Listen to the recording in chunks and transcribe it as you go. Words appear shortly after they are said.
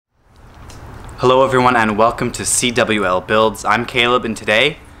Hello everyone and welcome to CWLbuilds. I'm Caleb and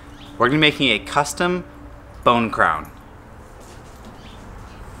today we're going to be making a custom bone crown.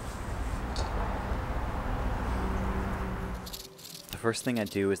 The first thing I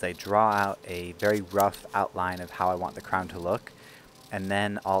do is I draw out a very rough outline of how I want the crown to look, and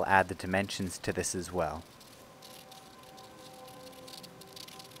then I'll add the dimensions to this as well.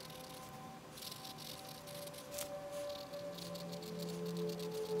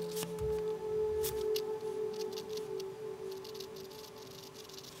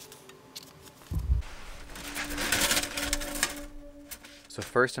 So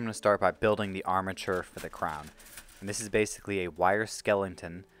first I'm going to start by building the armature for the crown. And this is basically a wire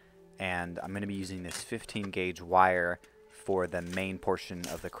skeleton, and I'm going to be using this 15 gauge wire for the main portion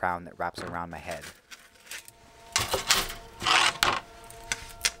of the crown that wraps around my head.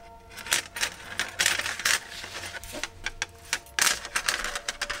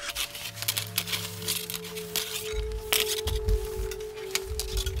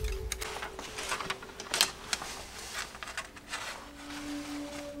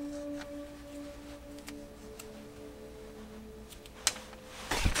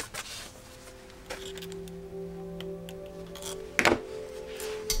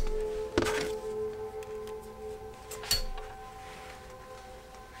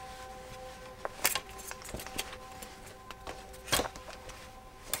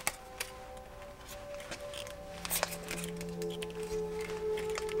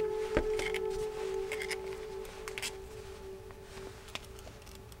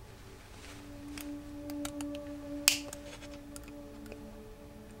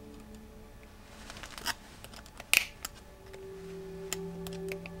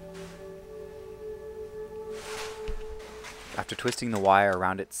 After twisting the wire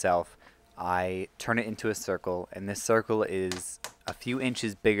around itself, I turn it into a circle, and this circle is a few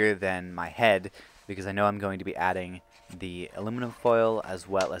inches bigger than my head because I know I'm going to be adding the aluminum foil as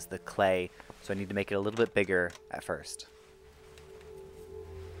well as the clay, so I need to make it a little bit bigger at first.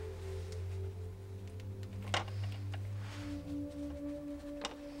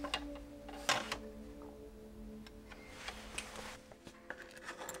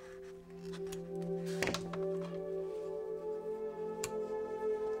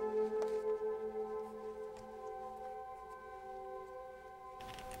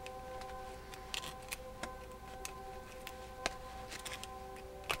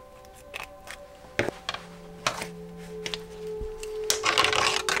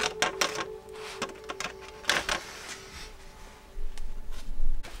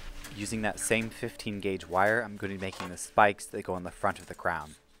 Using that same 15 gauge wire, I'm going to be making the spikes that go on the front of the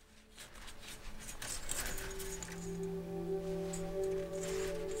crown.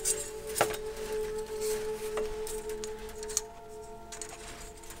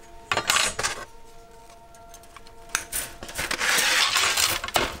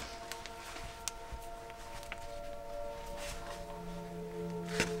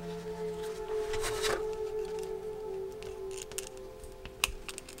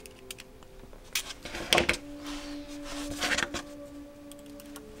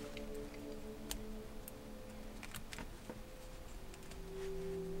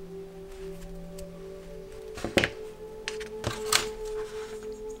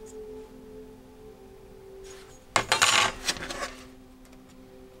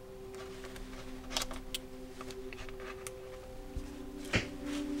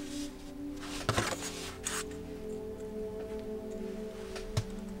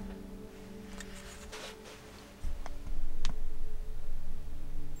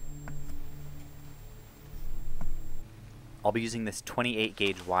 I'll be using this 28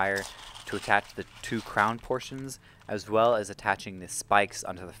 gauge wire to attach the two crown portions, as well as attaching the spikes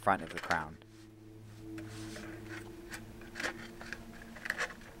onto the front of the crown.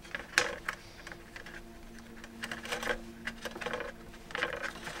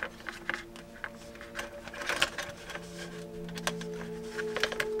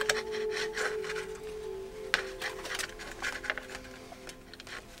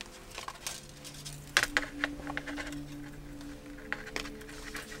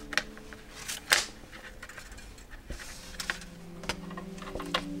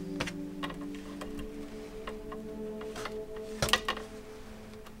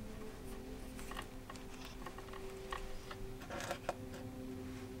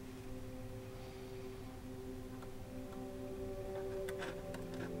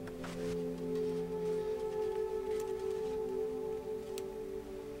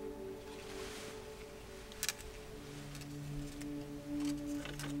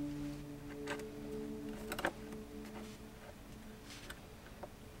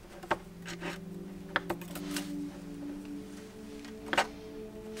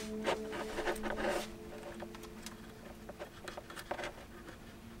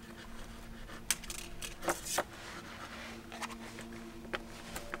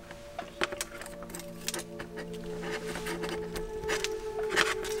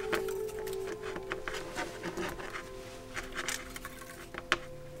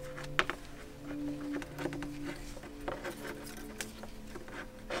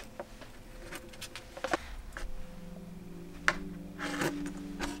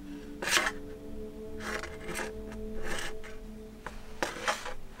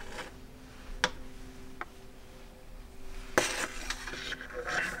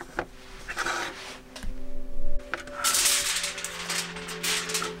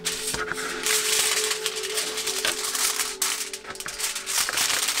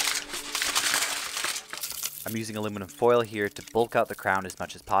 using aluminum foil here to bulk out the crown as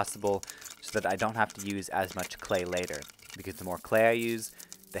much as possible so that I don't have to use as much clay later, because the more clay I use,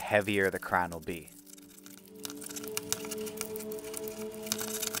 the heavier the crown will be.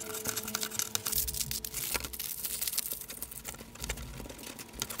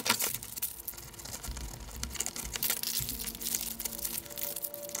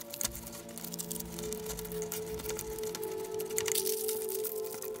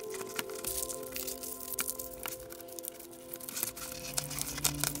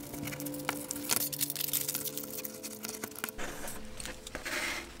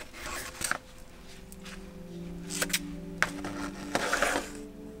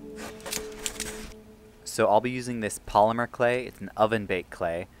 So I'll be using this polymer clay. It's an oven baked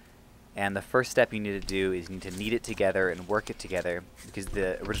clay, and the first step you need to do is you need to knead it together and work it together, because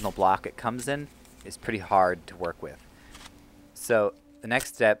the original block it comes in is pretty hard to work with. So the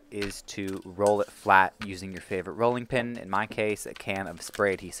next step is to roll it flat using your favorite rolling pin, in my case a can of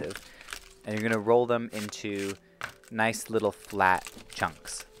spray adhesive, and you're going to roll them into nice little flat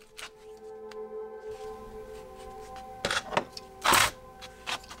chunks.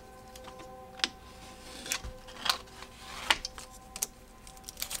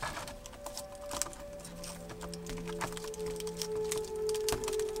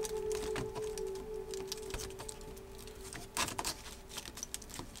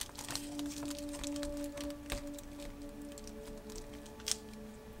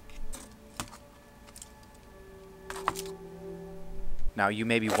 Now you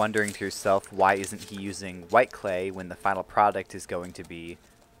may be wondering to yourself, why isn't he using white clay when the final product is going to be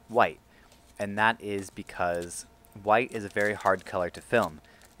white? And that is because white is a very hard color to film.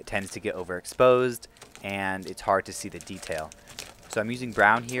 It tends to get overexposed and it's hard to see the detail. So I'm using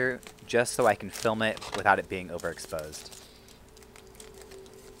brown here just so I can film it without it being overexposed.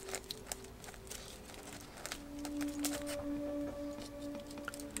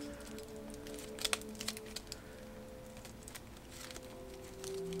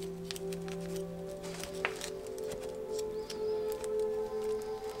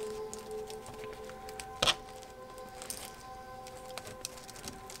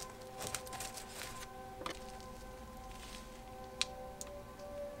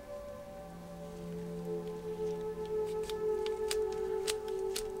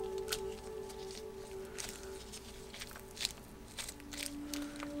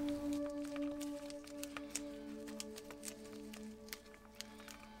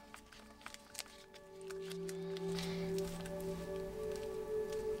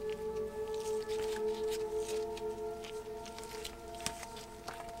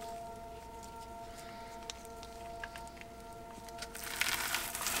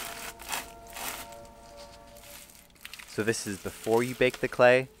 So this is before you bake the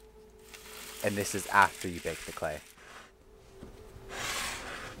clay, and this is after you bake the clay.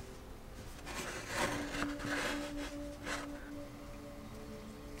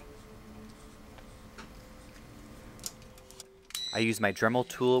 I use my Dremel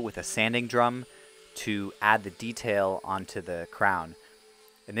tool with a sanding drum to add the detail onto the crown.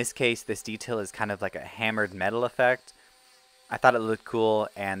 In this case, this detail is kind of like a hammered metal effect. I thought it looked cool,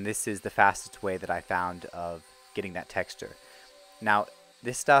 and this is the fastest way that I found of getting that texture. Now,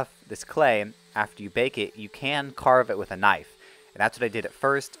 this stuff, this clay, after you bake it, you can carve it with a knife. And that's what I did at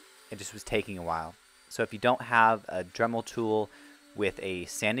first. It just was taking a while. So if you don't have a Dremel tool with a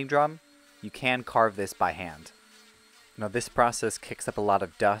sanding drum, you can carve this by hand. Now this process kicks up a lot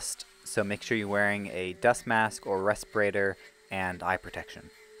of dust, so make sure you're wearing a dust mask or respirator and eye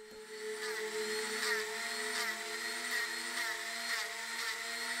protection.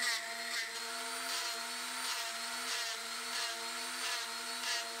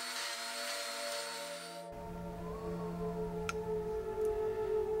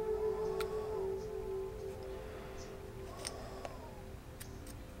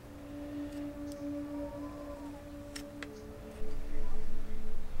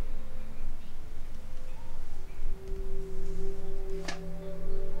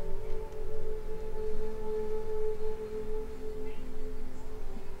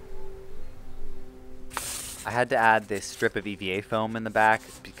 I had to add this strip of EVA foam in the back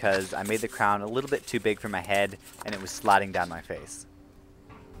because I made the crown a little bit too big for my head and it was sliding down my face.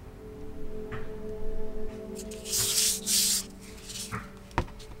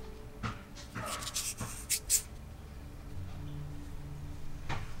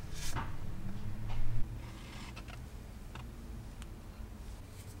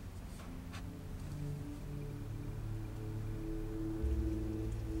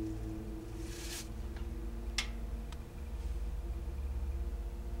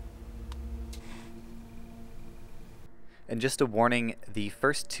 And just a warning, the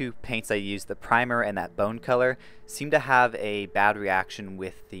first two paints I used, the primer and that bone color, seemed to have a bad reaction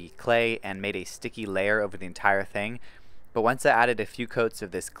with the clay and made a sticky layer over the entire thing. But once I added a few coats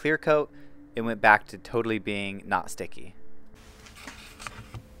of this clear coat, it went back to totally being not sticky.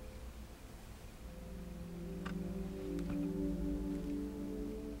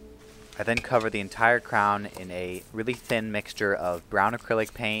 I then covered the entire crown in a really thin mixture of brown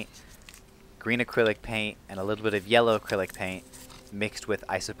acrylic paint, green acrylic paint, and a little bit of yellow acrylic paint mixed with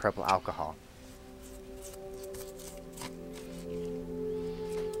isopropyl alcohol.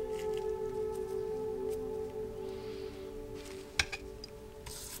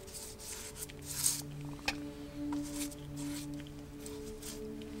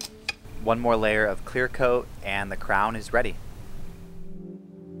 One more layer of clear coat and the crown is ready.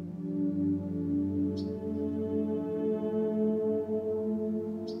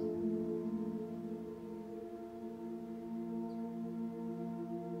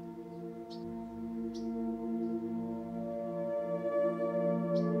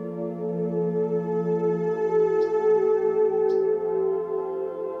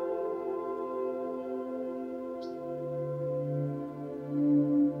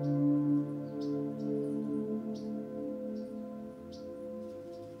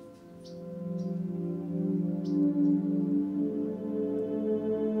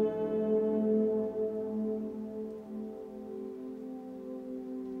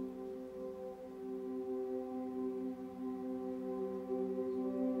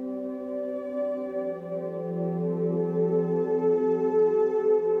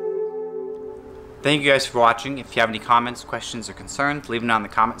 Thank you guys for watching. If you have any comments, questions, or concerns, leave them down in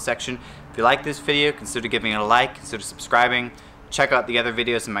the comment section. If you like this video, consider giving it a like, consider subscribing, check out the other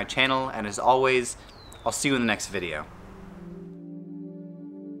videos in my channel, and as always, I'll see you in the next video.